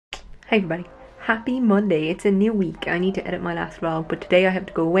Hi everybody, happy Monday. It's a new week. I need to edit my last vlog, but today I have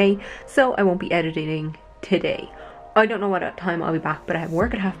to go away, so I won't be editing today. I don't know what time I'll be back, but I have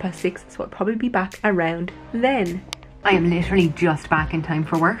work at 6:30, so I'll probably be back around then. I am literally just back in time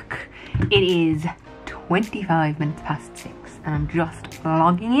for work. It is 25 minutes past 6 and I'm just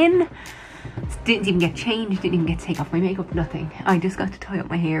logging in. Didn't even get changed, didn't even get to take off my makeup, nothing. I just got to tie up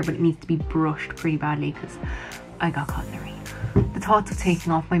my hair, but it needs to be brushed pretty badly because I got caught in the rain. The thoughts of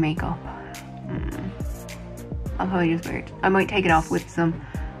taking off my makeup. I'll probably just wear it. I might take it off with some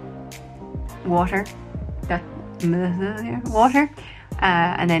water.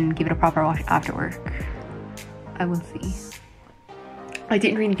 And then give it a proper wash after work. I will see. I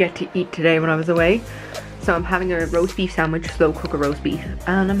didn't really get to eat today when I was away. So I'm having a roast beef sandwich, slow cooker roast beef.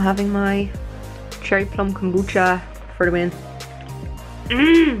 And I'm having my cherry plum kombucha for the win.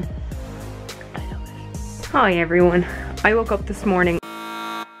 I love it. Hi everyone. I woke up this morning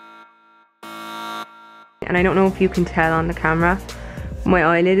and I don't know if you can tell on the camera, my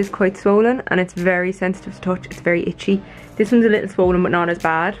eyelid is quite swollen and it's very sensitive to touch. It's very itchy. This one's a little swollen but not as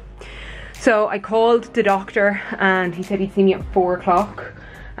bad. So I called the doctor and he said he'd see me at 4 o'clock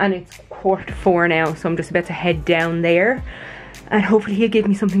and it's 3:45 now, so I'm just about to head down there and hopefully he'll give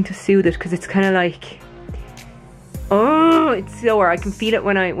me something to soothe it, because it's kind of like, oh, it's sore. I can feel it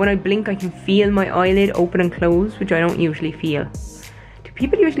when I blink. I can feel my eyelid open and close, which I don't usually feel. Do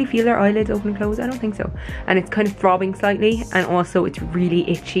people usually feel their eyelids open and close? I don't think so. And it's kind of throbbing slightly, and also it's really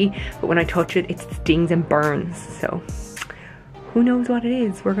itchy, but when I touch it, it stings and burns. So who knows what it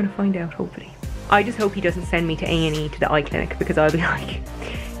is? We're gonna find out, hopefully. I just hope he doesn't send me to A&E, to the eye clinic, because I'll be like,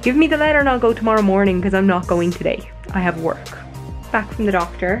 give me the letter and I'll go tomorrow morning, because I'm not going today. I have work. Back from the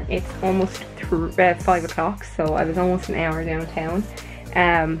doctor. It's almost 5 o'clock, so I was almost an hour downtown.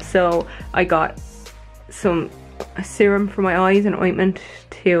 So I got some serum for my eyes and ointment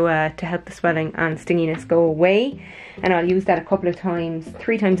to help the swelling and stinginess go away, and I'll use that a couple of times,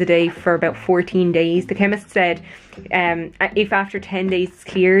 3 times a day for about 14 days. The chemist said if after 10 days it's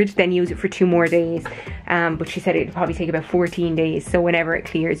cleared, then use it for 2 more days, but she said it'd probably take about 14 days, so whenever it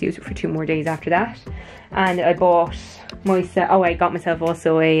clears, use it for 2 more days after that. And I bought myself, I got myself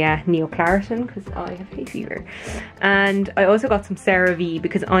also a Neoclaritin because I have hay fever, and I also got some CeraVe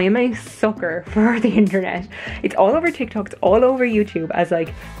because I am a sucker for the internet. It's all over TikTok, it's all over YouTube as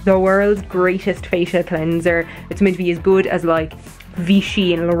like the world's greatest facial cleanser. It's meant to be as good as like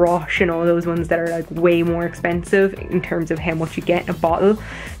Vichy and La Roche and all those ones that are like way more expensive in terms of how much you get in a bottle.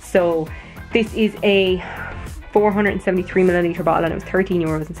 So this is a 473ml bottle and it was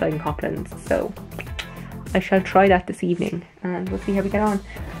 €13 inside in Copland's. So I shall try that this evening and we'll see how we get on.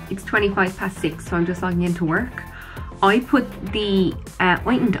 It's 6:25, so I'm just logging into work. I put the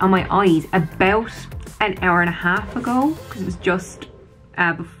ointment on my eyes about an hour and a half ago because it was just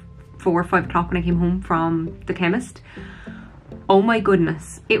before 5 o'clock when I came home from the chemist. Oh my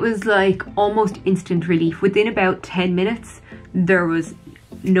goodness, it was like almost instant relief. Within about 10 minutes, there was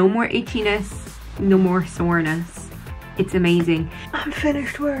no more itchiness, no more soreness. It's amazing. I'm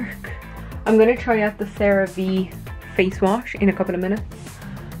finished work. I'm gonna try out the CeraVe face wash in a couple of minutes.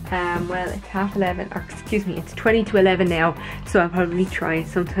 Well, it's 11:30, or excuse me, it's 20 to 11 now, so I'll probably try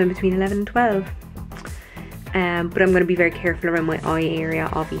sometime between 11 and 12. But I'm gonna be very careful around my eye area,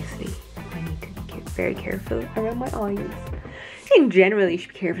 obviously. I need to be very careful around my eyes. In general, you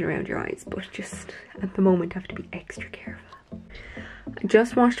should be careful around your eyes, but just at the moment, I have to be extra careful. I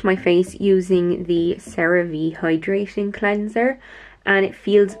just washed my face using the CeraVe Hydrating Cleanser, and it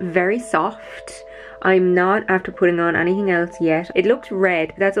feels very soft. I'm not after putting on anything else yet. It looks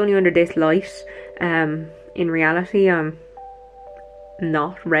red, that's only under this light. In reality, I'm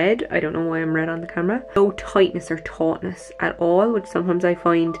not red. I don't know why I'm red on the camera. No tightness or tautness at all, which sometimes I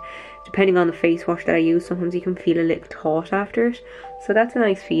find, depending on the face wash that I use, sometimes you can feel a little taut after it. So that's a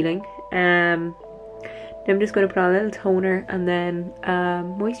nice feeling. Then I'm just going to put on a little toner and then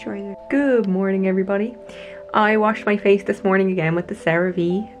moisturizer. Good morning everybody. I washed my face this morning again with the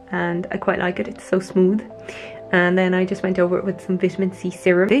CeraVe and I quite like it, it's so smooth. And then I just went over it with some vitamin C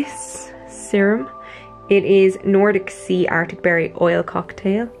serum. This serum, it is Nordic Sea Arctic Berry Oil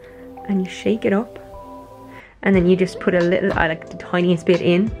Cocktail, and you shake it up and then you just put a little, I like the tiniest bit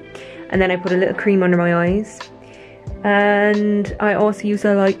in, and then I put a little cream under my eyes, and I also use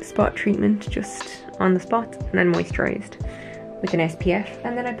a light spot treatment just on the spots and then moisturized with an SPF,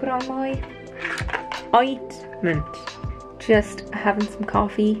 and then I put on my ointment. Just having some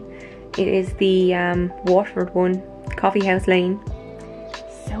coffee. It is the Waterford one, Coffee House Lane.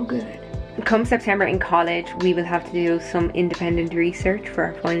 So good. Come September in college, we will have to do some independent research for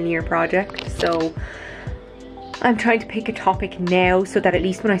our final year project. So I'm trying to pick a topic now so that at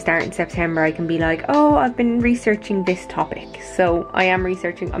least when I start in September I can be like, oh, I've been researching this topic. So I am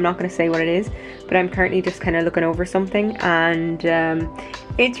researching, I'm not going to say what it is, but I'm currently just kind of looking over something, and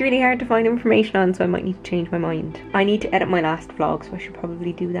it's really hard to find information on, so I might need to change my mind. I need to edit my last vlog, so I should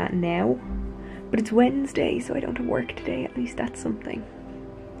probably do that now. But it's Wednesday, so I don't have work today. At least that's something.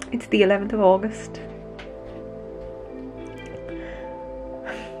 It's the 11th of August.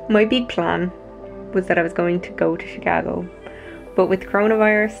 My big plan was that I was going to go to Chicago, but with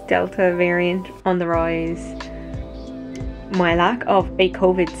coronavirus, Delta variant on the rise, my lack of a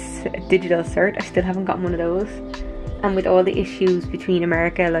COVID digital cert, I still haven't gotten one of those, and with all the issues between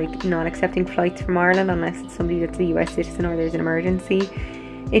America, like not accepting flights from Ireland unless it's somebody that's a US citizen or there's an emergency,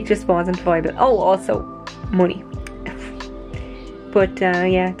 it just wasn't viable. Oh, also money. But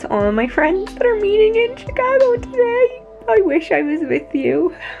yeah, to all of my friends that are meeting in Chicago today, I wish I was with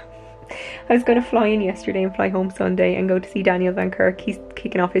you. I was going to fly in yesterday and fly home Sunday and go to see Daniel Van Kirk. He's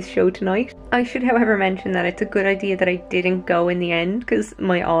kicking off his show tonight. I should, however, mention that it's a good idea that I didn't go in the end, because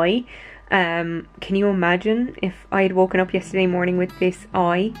my eye, can you imagine if I had woken up yesterday morning with this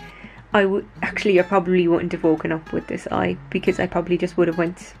eye? I probably wouldn't have woken up with this eye, because I probably just would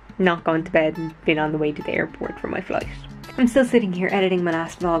have not gone to bed and been on the way to the airport for my flight. I'm still sitting here editing my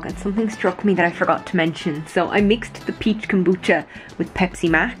last vlog, and something struck me that I forgot to mention. So I mixed the peach kombucha with Pepsi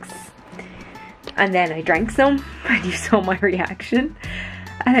Max, and then I drank some, and you saw my reaction.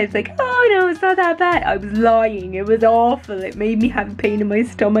 And I was like, oh no, it's not that bad. I was lying, it was awful. It made me have pain in my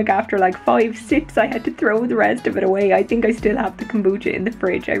stomach after like 5 sips. I had to throw the rest of it away. I think I still have the kombucha in the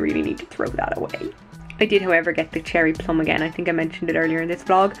fridge. I really need to throw that away. I did, however, get the cherry plum again. I think I mentioned it earlier in this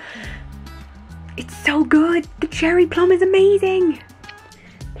vlog. It's so good. The cherry plum is amazing.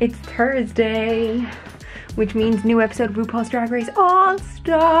 It's Thursday, which means new episode of RuPaul's Drag Race All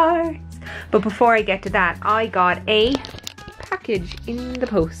Stars. But before I get to that, I got a package in the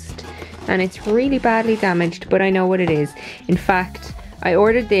post, and it's really badly damaged, but I know what it is. In fact, I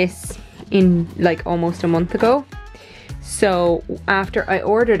ordered this in like almost a month ago. So after I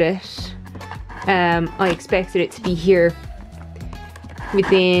ordered it, I expected it to be here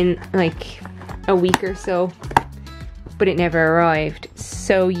within like a week or so, but it never arrived.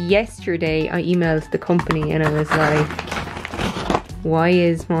 So yesterday I emailed the company and I was like, why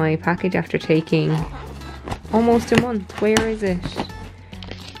is my package after taking almost a month, where is it?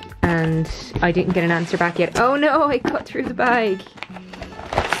 And I didn't get an answer back yet. Oh no, I cut through the bag.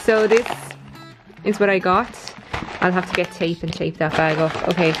 So this is what I got. I'll have to get tape and tape that bag up.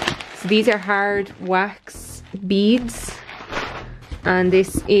 Okay, so these are hard wax beads, and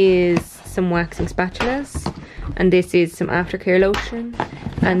this is some waxing spatulas, and this is some aftercare lotion,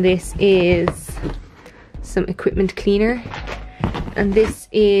 and this is some equipment cleaner, and this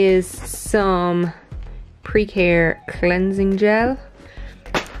is some pre-care cleansing gel.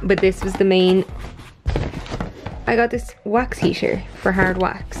 But this was the main. I got this wax heater for hard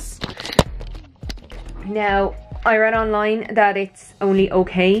wax. Now I read online that it's only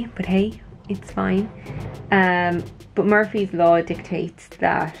okay, but hey, it's fine. But Murphy's Law dictates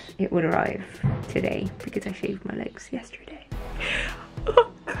that it would arrive today because I shaved my legs yesterday.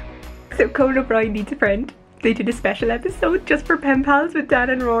 So Conan O'Brien needs a friend. They did a special episode just for pen pals with Dan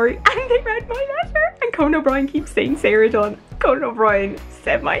and Rory, and they read my letter, and Conan O'Brien keeps saying Sarah Dunne. Conan O'Brien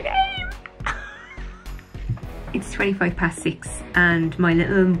said my name. It's 6:25, and my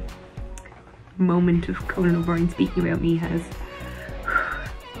little moment of Conan O'Brien speaking about me has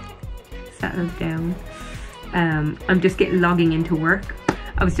settled down. I'm just logging into work.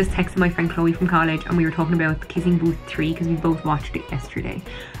 I was just texting my friend Chloe from college, and we were talking about Kissing Booth 3 because we both watched it yesterday.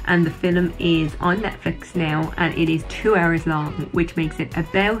 And the film is on Netflix now, and it is 2 hours long, which makes it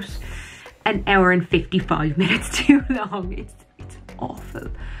about an hour and 55 minutes too long. It's awful.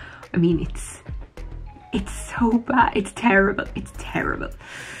 I mean, it's so bad. It's terrible. It's terrible.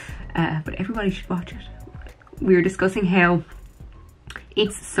 But everybody should watch it. We were discussing how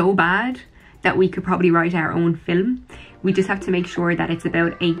it's so bad that we could probably write our own film. We just have to make sure that it's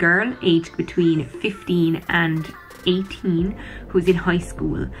about a girl aged between 15 and 18 who's in high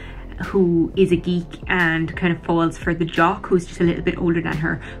school, who is a geek and kind of falls for the jock who's just a little bit older than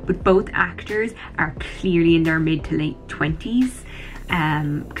her. But both actors are clearly in their mid to late 20s,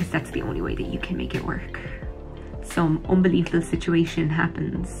 because that's the only way that you can make it work. Some unbelievable situation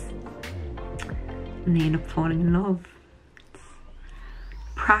happens and they end up falling in love.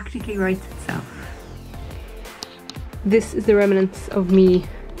 Practically writes itself. This is the remnants of me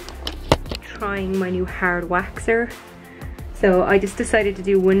trying my new hard waxer. So I just decided to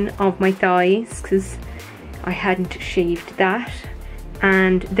do one of my thighs because I hadn't shaved that,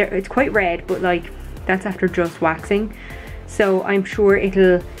 and it's quite red, but like That's after just waxing. So I'm sure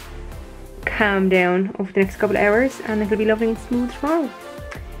it'll calm down over the next couple of hours and it'll be lovely and smooth tomorrow.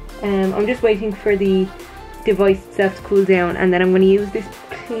 I'm just waiting for the device itself to cool down, and then I'm going to use this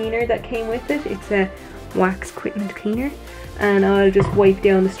cleaner that came with it. It's a wax equipment cleaner, and I'll just wipe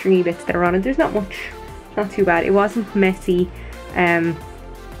down the stringy bits that are on it. There's not much, not too bad. It wasn't messy, and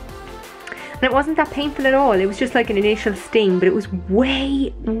it wasn't that painful at all. It was just like an initial sting, but it was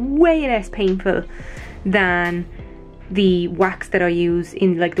way less painful than the wax that I use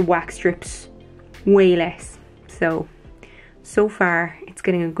in like the wax strips. Way less. So far it's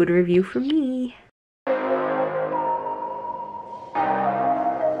getting a good review from me.